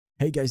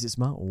Hey guys, it's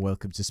Matt.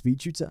 Welcome to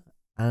SpeedTutor,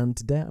 and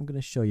today I'm going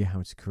to show you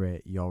how to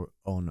create your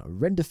own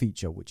render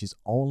feature, which is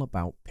all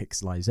about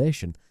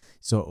pixelization.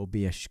 So it will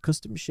be a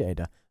custom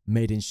shader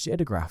made in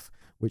Shader Graph,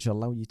 which will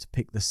allow you to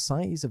pick the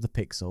size of the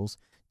pixels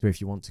to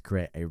if you want to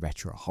create a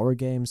retro horror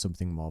game,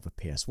 something more of a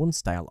PS1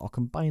 style, or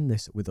combine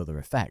this with other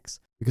effects.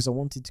 Because I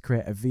wanted to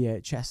create a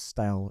VHS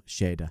style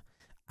shader,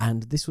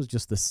 and this was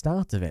just the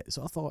start of it,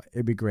 so I thought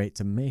it'd be great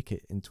to make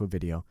it into a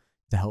video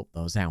to help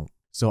those out.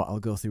 So I'll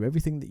go through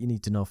everything that you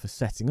need to know for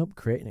setting up,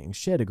 creating it in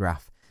Shader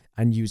Graph,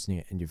 and using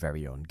it in your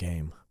very own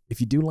game.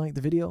 If you do like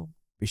the video,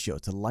 be sure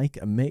to like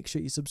and make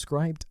sure you're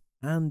subscribed.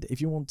 And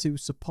if you want to,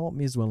 support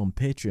me as well on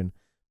Patreon,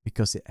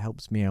 because it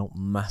helps me out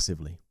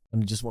massively.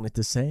 And I just wanted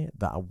to say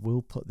that I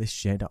will put this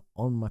shader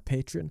on my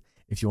Patreon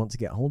if you want to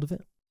get hold of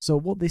it. So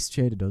what this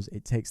shader does,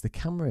 it takes the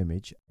camera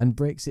image and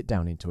breaks it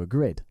down into a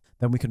grid.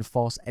 Then we can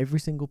force every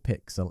single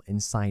pixel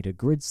inside a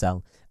grid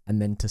cell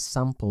and then to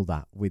sample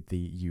that with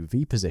the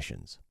UV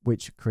positions,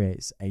 which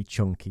creates a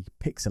chunky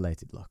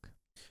pixelated look.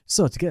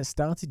 So to get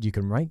started, you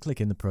can right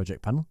click in the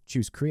project panel,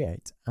 choose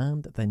create,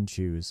 and then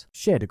choose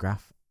shader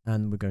graph,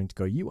 and we're going to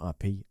go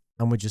URP,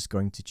 and we're just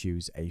going to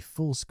choose a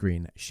full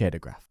screen shader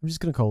graph. I'm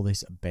just going to call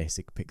this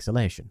basic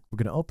pixelation.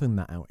 We're going to open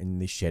that out in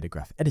the shader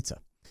graph editor.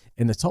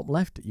 In the top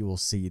left, you will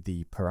see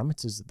the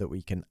parameters that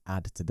we can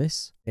add to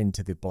this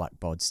into the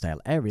blackboard style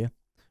area.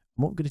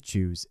 And what we're going to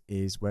choose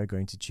is we're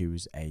going to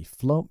choose a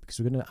float because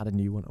we're going to add a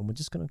new one, and we're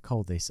just going to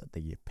call this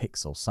the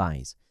pixel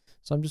size.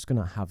 So I'm just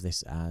going to have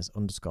this as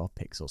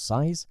 _pixel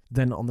size.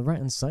 Then on the right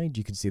hand side,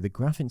 you can see the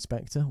graph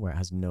inspector where it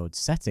has node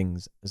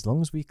settings. As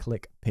long as we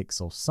click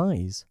pixel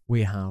size,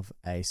 we have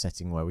a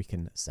setting where we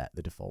can set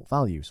the default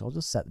value. So I'll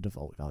just set the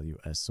default value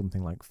as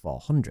something like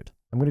 400.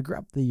 I'm going to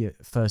grab the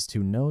first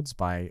two nodes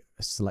by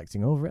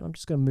selecting over it. I'm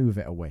just going to move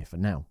it away for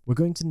now. We're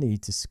going to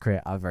need to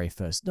create our very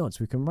first node. So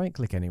we can right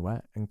click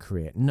anywhere and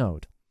create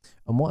node.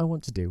 And what I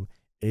want to do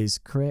is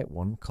create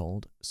one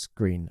called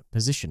screen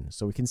position.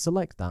 So we can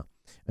select that,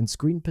 and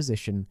screen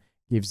position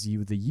gives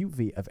you the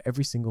UV of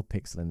every single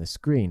pixel in the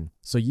screen.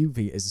 So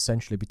UV is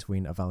essentially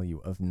between a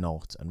value of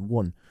 0 and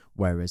 1,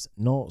 whereas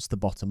 0's the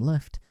bottom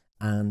left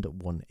and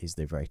 1 is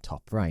the very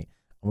top right.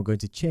 And we're going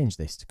to change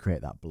this to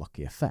create that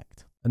blocky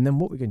effect. And then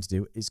what we're going to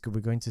do is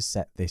we're going to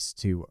set this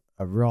to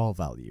a raw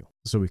value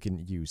so we can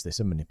use this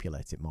and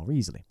manipulate it more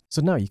easily.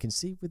 So now you can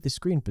see with the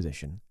screen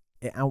position,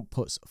 it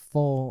outputs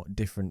 4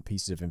 different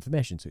pieces of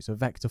information. So it's a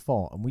vector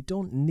 4, and we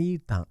don't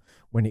need that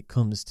when it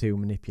comes to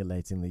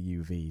manipulating the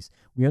UVs.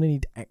 We only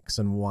need X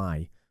and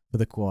Y for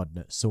the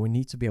coordinates, so we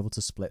need to be able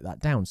to split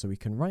that down. So we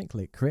can right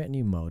click, create a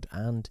new mode,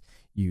 and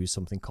use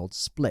something called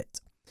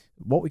split.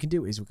 What we can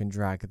do is we can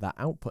drag that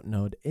output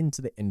node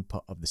into the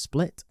input of the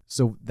split.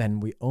 So then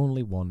we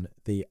only want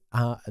the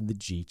R and the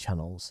G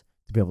channels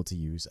to be able to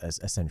use as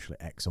essentially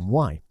X and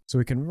Y. So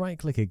we can right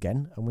click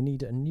again, and we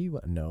need a new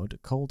node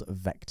called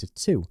vector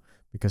 2,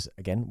 because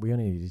again, we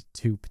only needed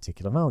 2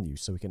 particular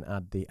values. So we can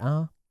add the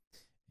R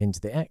into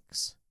the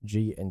X,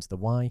 G into the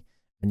Y,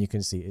 and you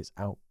can see it's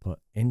output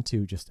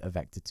into just a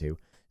vector 2.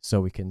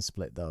 So we can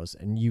split those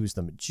and use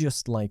them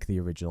just like the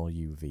original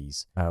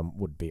UVs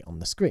would be on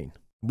the screen.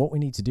 What we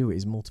need to do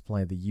is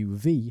multiply the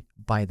UV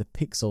by the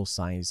pixel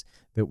size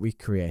that we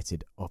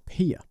created up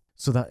here.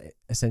 So that it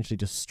essentially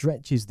just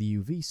stretches the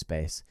UV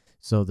space,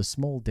 so the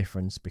small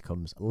difference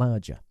becomes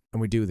larger.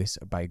 And we do this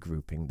by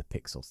grouping the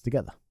pixels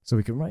together. So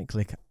we can right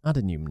click, add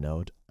a new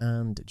node,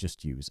 and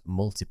just use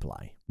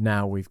multiply.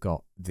 Now we've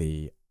got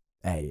the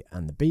A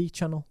and the B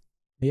channel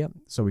here,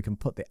 so we can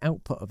put the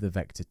output of the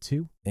vector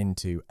 2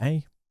 into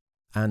A,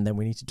 and then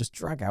we need to just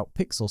drag out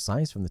pixel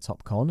size from the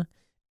top corner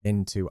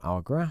into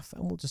our graph,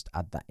 and we'll just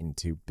add that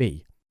into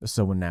B.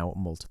 So we're now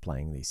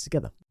multiplying these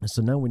together.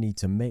 So now we need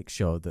to make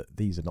sure that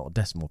these are not a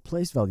decimal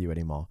place value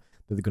anymore,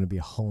 that they're going to be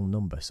a whole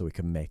number, so we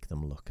can make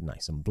them look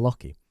nice and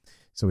blocky.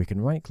 So we can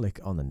right click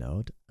on the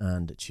node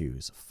and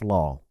choose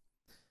floor.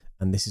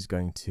 And this is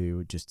going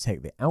to just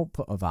take the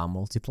output of our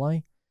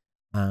multiply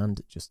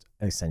and just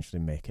essentially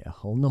make it a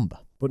whole number.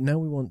 But now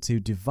we want to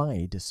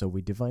divide, so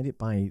we divide it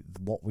by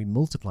what we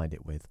multiplied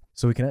it with.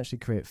 So we can actually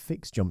create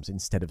fixed jumps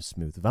instead of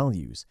smooth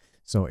values.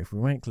 So if we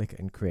right click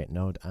and create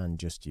node and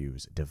just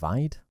use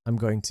divide, I'm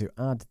going to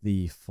add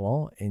the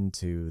floor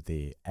into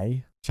the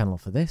A channel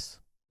for this,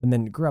 and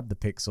then grab the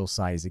pixel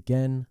size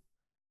again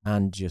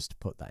and just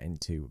put that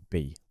into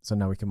B. So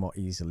now we can more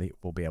easily,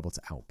 we'll be able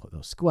to output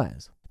those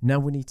squares. Now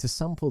we need to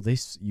sample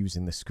this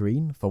using the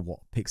screen for what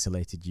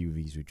pixelated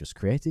UVs we just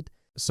created.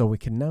 So we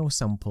can now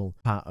sample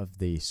part of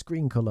the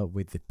screen color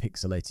with the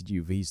pixelated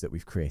UVs that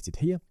we've created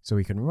here. So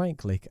we can right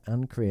click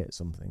and create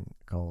something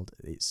called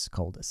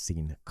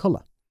scene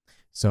color.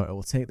 So it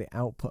will take the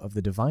output of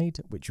the divide,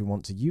 which we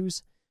want to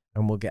use,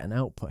 and we'll get an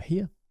output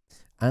here.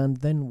 And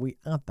then we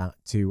add that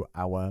to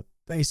our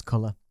base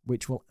color,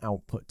 which will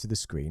output to the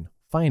screen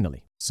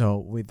finally. So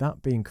with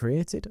that being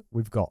created,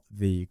 we've got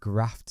the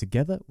graph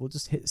together. We'll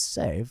just hit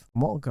save.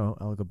 And what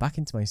I'll go back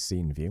into my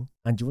scene view,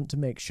 and you want to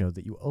make sure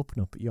that you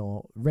open up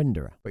your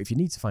renderer. But if you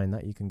need to find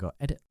that, you can go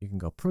edit, you can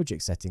go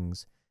project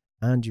settings,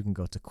 and you can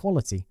go to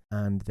quality,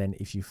 and then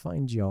if you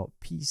find your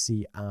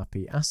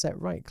PCRP asset,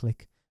 right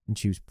click and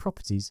choose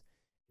properties,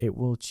 it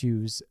will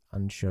choose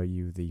and show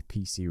you the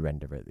PC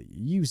renderer that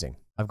you're using.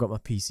 I've got my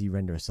PC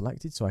renderer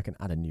selected, so I can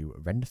add a new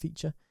render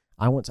feature.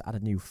 I want to add a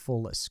new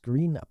full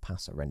screen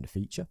pass render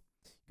feature.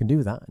 You can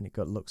do that, and it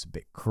looks a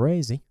bit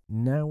crazy.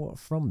 Now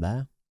from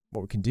there,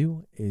 what we can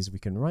do is we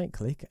can right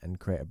click and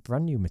create a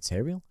brand new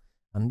material.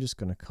 I'm just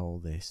going to call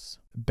this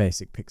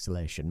basic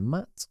pixelation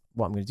matte.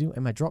 What I'm going to do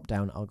in my drop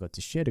down, I'll go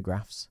to shader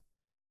graphs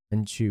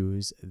and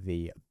choose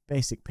the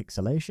basic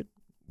pixelation.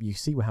 You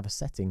see we have a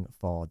setting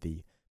for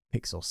the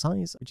pixel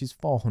size, which is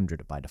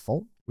 400 by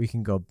default. We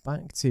can go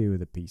back to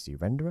the PC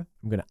renderer.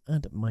 I'm going to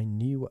add my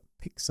new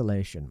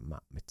pixelation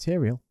matte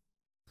material,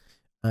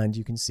 and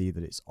you can see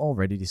that it's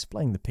already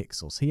displaying the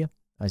pixels here,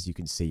 as you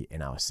can see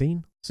in our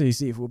scene. So you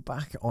see if we're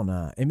back on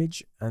our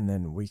image, and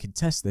then we can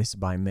test this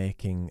by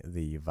making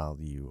the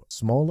value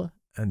smaller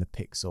and the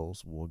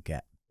pixels will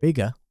get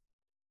bigger,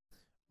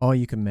 or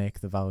you can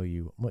make the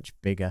value much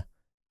bigger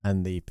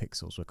and the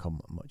pixels will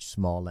become much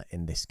smaller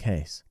in this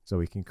case. So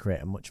we can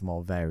create a much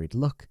more varied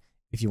look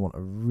if you want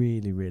a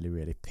really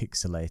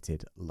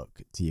pixelated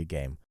look to your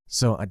game.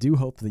 So I do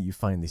hope that you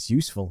find this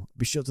useful.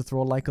 Be sure to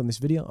throw a like on this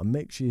video and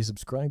make sure you're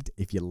subscribed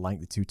if you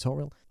like the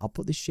tutorial. I'll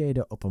put this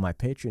shader up on my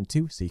Patreon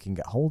too, so you can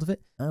get hold of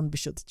it. And be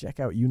sure to check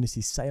out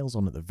Unity's sales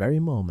on at the very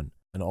moment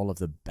and all of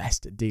the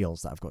best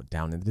deals that I've got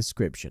down in the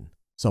description.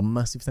 So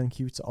massive thank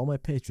you to all my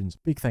patrons.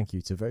 Big thank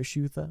you to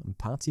Vershuther and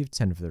Party of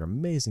 10 for their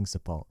amazing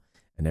support.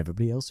 And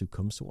everybody else who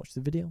comes to watch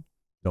the video,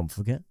 don't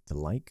forget to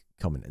like,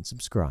 comment and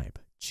subscribe.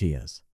 Cheers.